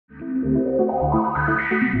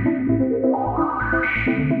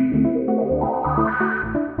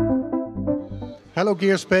Hello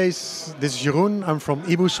Gearspace, this is Jeroen, I'm from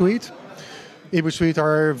EboSuite. EboSuite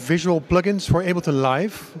are visual plugins for Ableton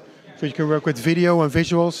Live. So you can work with video and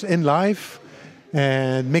visuals in live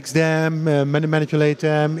and mix them, manipulate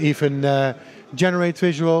them, even generate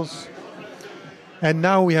visuals. And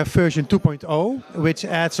now we have version 2.0, which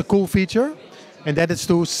adds a cool feature, and that is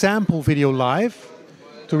to sample video live,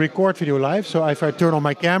 to record video live. So if I turn on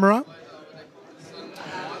my camera,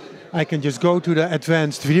 I can just go to the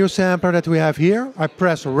advanced video sampler that we have here. I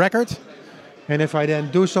press record, and if I then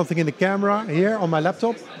do something in the camera here on my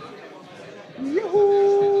laptop,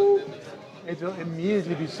 yoo-hoo, it will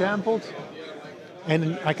immediately be sampled,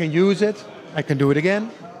 and I can use it. I can do it again,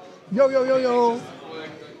 yo yo yo yo,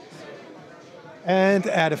 and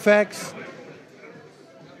add effects,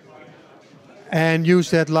 and use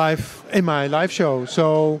that live in my live show.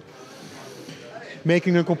 So,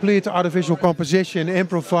 making a complete audiovisual composition,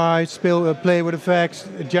 improvise, play with effects,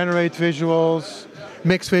 generate visuals,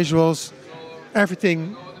 mix visuals,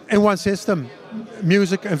 everything in one system.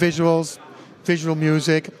 Music and visuals, visual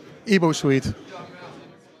music, EboSuite.